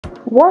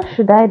What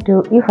should I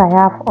do if I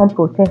have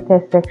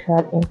unprotected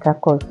sexual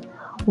intercourse?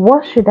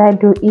 What should I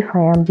do if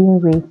I am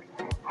being raped?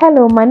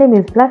 Hello, my name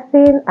is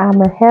Blessing.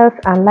 I'm a health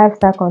and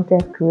lifestyle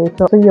content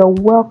creator. So you're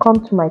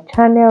welcome to my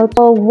channel.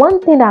 So one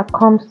thing that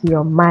comes to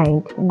your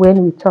mind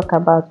when we talk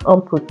about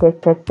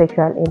unprotected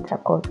sexual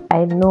intercourse,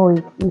 I know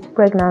it is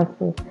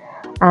pregnancy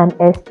and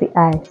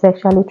STI,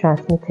 sexually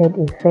transmitted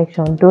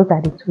infection. Those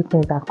are the two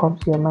things that come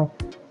to your mind.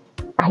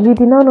 And you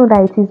did not know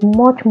that it is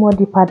much more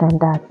deeper than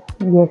that.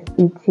 Yes,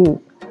 it is.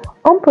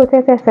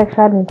 Unprotected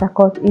sexual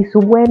intercourse is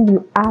when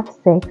you have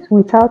sex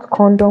without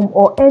condom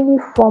or any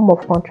form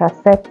of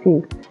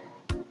contraceptive.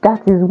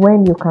 That is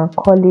when you can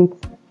call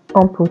it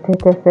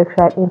unprotected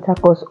sexual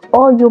intercourse.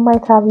 Or you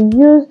might have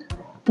used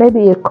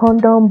maybe a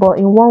condom, but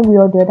in one way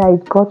or the other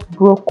it got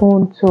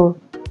broken, so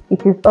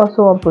it is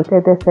also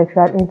unprotected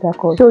sexual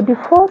intercourse. So the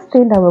first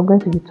thing that we're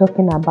going to be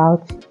talking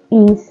about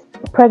is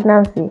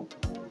pregnancy.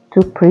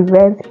 To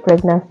prevent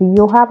pregnancy,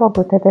 you have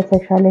unprotected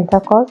sexual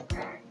intercourse.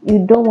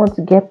 You don't want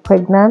to get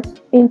pregnant.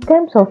 In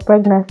terms of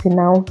pregnancy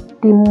now,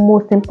 the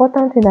most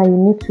important thing that you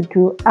need to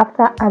do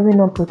after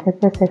having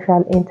unprotected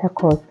sexual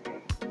intercourse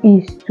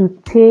is to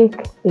take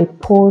a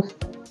post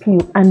pill,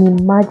 an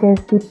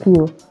emergency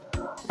pill.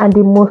 And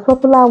the most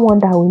popular one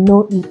that we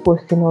know is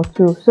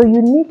prenatal. So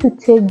you need to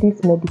take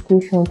this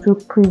medication to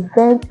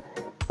prevent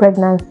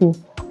pregnancy.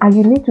 And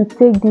you need to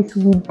take this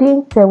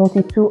within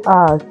 72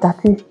 hours, that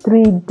is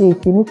 3 days.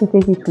 You need to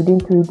take it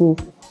within 3 days.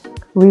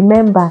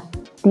 Remember,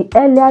 the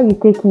earlier you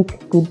take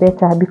it, the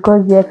better,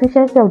 because the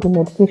efficiency of the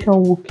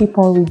medication will keep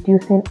on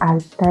reducing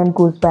as time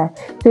goes by.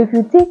 So if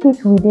you take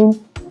it within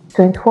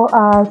 24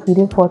 hours,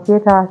 within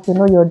 48 hours, you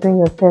know you're doing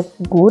yourself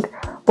good.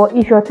 But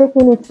if you're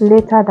taking it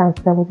later than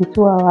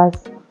 72 hours,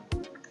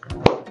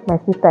 my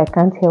sister, I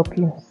can't help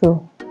you.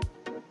 So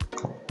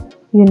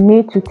you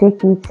need to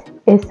take it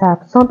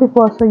ASAP. Some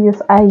people also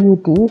use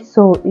IUD,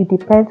 so it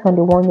depends on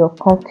the one you're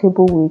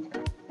comfortable with.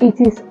 It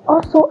is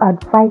also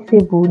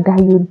advisable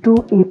that you do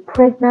a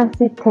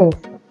pregnancy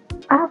test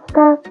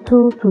after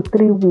 2 to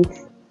 3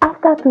 weeks.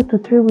 After 2 to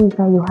 3 weeks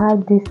that you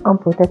have this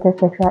unprotected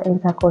sexual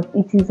intercourse,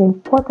 it is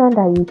important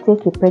that you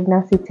take a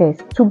pregnancy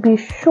test to be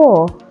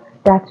sure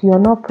that you're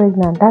not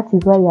pregnant. That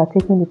is why you are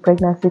taking the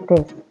pregnancy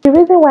test. The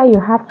reason why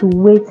you have to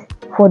wait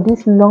for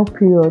this long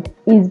period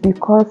is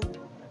because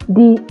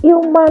the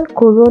human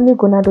chorionic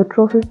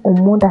gonadotrophic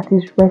hormone that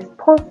is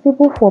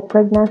responsible for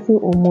pregnancy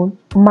hormone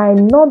might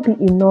not be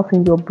enough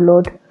in your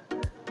blood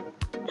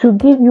to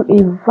give you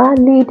a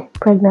valid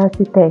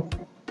pregnancy test.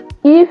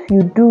 If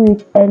you do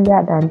it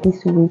earlier than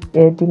this week,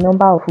 the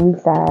number of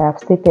weeks that I have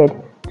stated,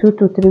 2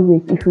 to 3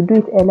 weeks, if you do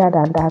it earlier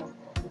than that,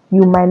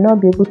 you might not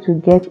be able to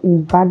get a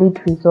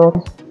valid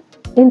result.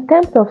 In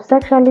terms of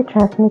sexually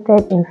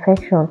transmitted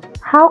infection,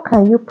 how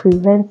can you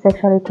prevent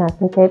sexually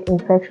transmitted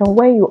infection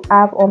when you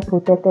have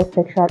unprotected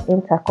sexual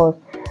intercourse?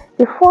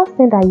 The first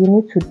thing that you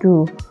need to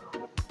do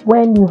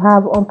when you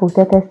have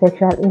unprotected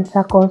sexual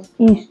intercourse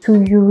is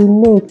to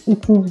urinate.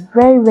 It is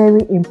very,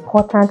 very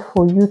important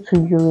for you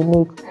to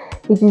urinate.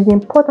 It is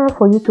important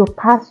for you to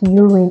pass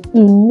urine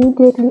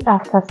immediately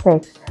after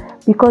sex,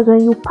 because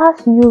when you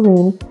pass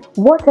urine,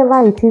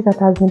 whatever it is that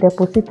has been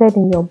deposited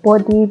in your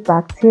body,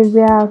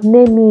 bacterial,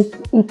 name it,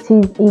 it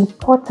is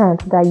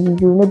important that you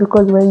urinate,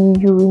 because when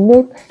you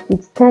urinate,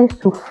 it tends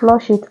to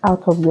flush it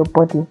out of your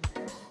body.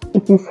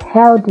 It is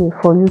healthy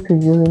for you to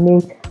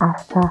urinate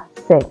after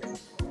sex.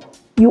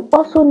 You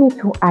also need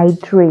to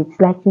hydrate,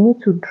 like you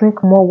need to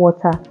drink more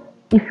water.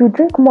 If you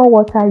drink more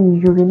water,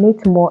 you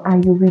urinate more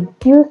and you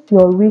reduce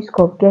your risk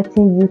of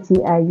getting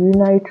UTI,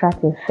 urinary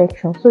tract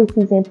infection. So it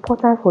is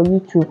important for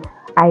you to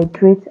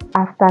hydrate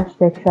after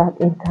sexual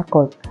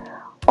intercourse.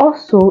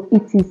 Also,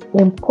 it is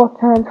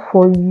important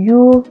for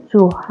you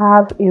to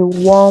have a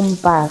warm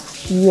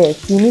bath.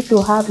 Yes, you need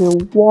to have a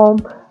warm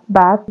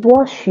bath.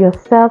 Wash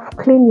yourself,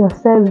 clean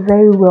yourself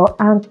very well,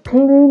 and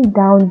cleaning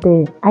down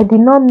there, I did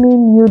not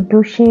mean you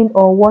douching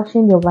or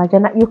washing your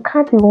vagina. You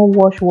can't even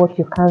wash what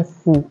you can't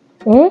see.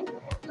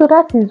 So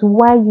that is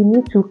why you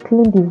need to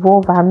clean the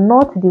vulva,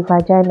 not the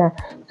vagina.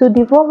 So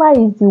the vulva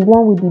is the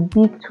one with the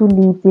big 2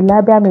 leaves, the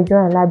labia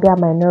majora and labia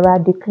minora,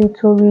 the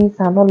clitoris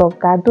and all of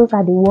that. Those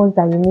are the ones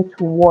that you need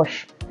to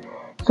wash.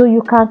 So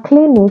you can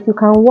clean it, you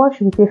can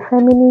wash with a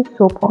feminine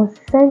soap,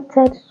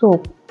 unscented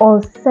soap.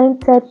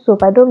 Unscented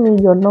soap. I don't mean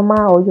your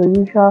normal or your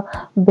usual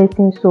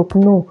bathing soap.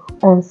 No,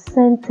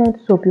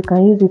 unscented soap. You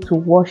can use it to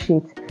wash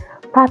it.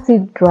 Pat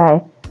it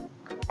dry.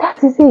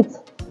 That is it.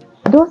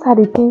 Those are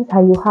the things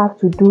that you have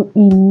to do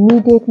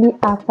immediately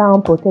after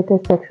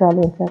unprotected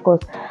sexual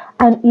intercourse.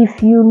 And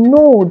if you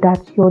know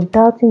that you're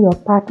doubting your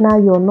partner,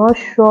 you're not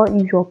sure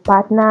if your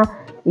partner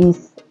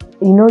is,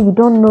 you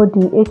don't know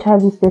the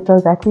HIV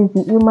status, that is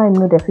the human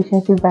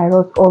immunodeficiency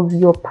virus of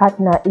your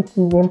partner, it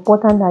is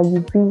important that you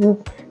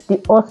visit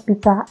the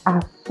hospital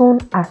as soon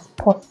as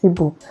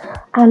possible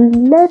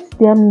and let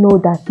them know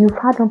that you've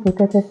had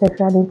unprotected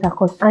sexual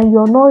intercourse and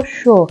you're not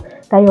sure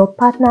that your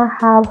partner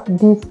have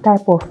this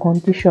type of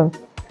condition.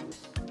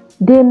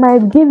 They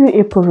might give you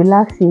a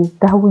prophylaxis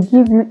that will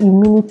give you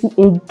immunity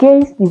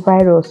against the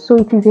virus. So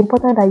it is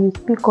important that you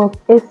speak up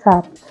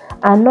ASAP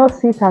and not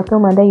sit at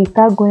home and then you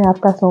start going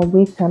after some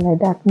weeks and like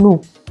that.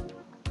 No.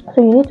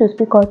 So you need to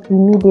speak out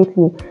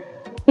immediately.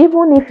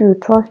 Even if you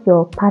trust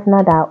your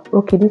partner that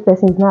okay, this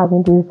person is not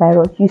having this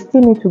virus, you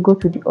still need to go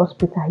to the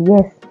hospital.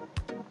 Yes,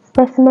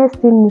 specimen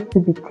still needs to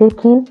be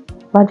taken,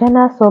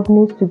 vaginal swab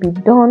needs to be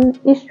done,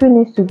 history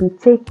needs to be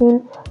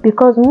taken,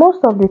 because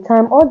most of the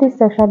time all these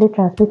sexually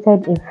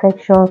transmitted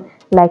infections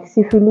like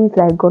syphilis,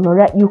 like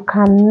gonorrhea, you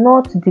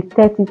cannot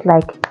detect it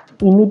like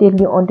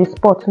immediately on the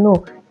spot.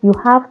 No, you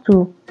have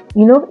to,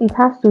 it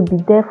has to be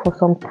there for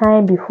some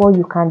time before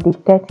you can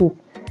detect it.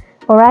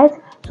 All right,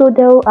 so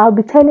I'll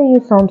be telling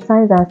you some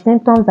signs and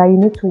symptoms that you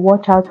need to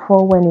watch out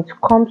for when it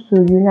comes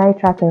to urinary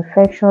tract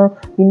infection.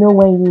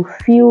 When you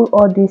feel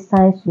all these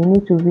signs, you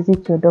need to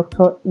visit your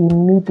doctor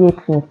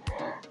immediately.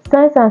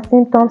 Signs and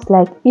symptoms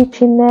like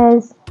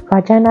itchiness,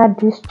 vaginal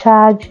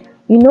discharge,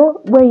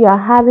 when you are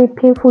having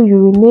painful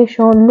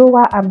urination,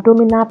 lower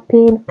abdominal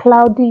pain,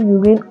 cloudy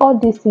urine, all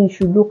these things you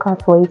should look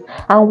out for it.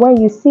 And when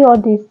you see all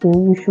these things,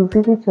 you should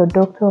visit your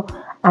doctor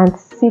and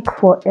seek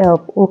for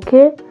help.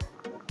 Okay,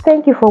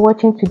 thank you for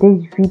watching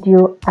today's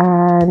video,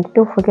 and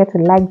don't forget to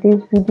like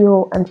this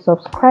video and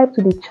subscribe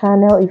to the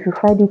channel if you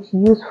find it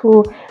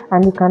useful,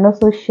 and you can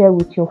also share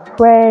with your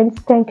friends.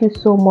 Thank you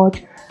so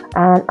much,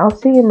 and I'll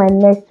see you in my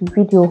next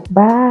video.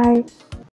 Bye.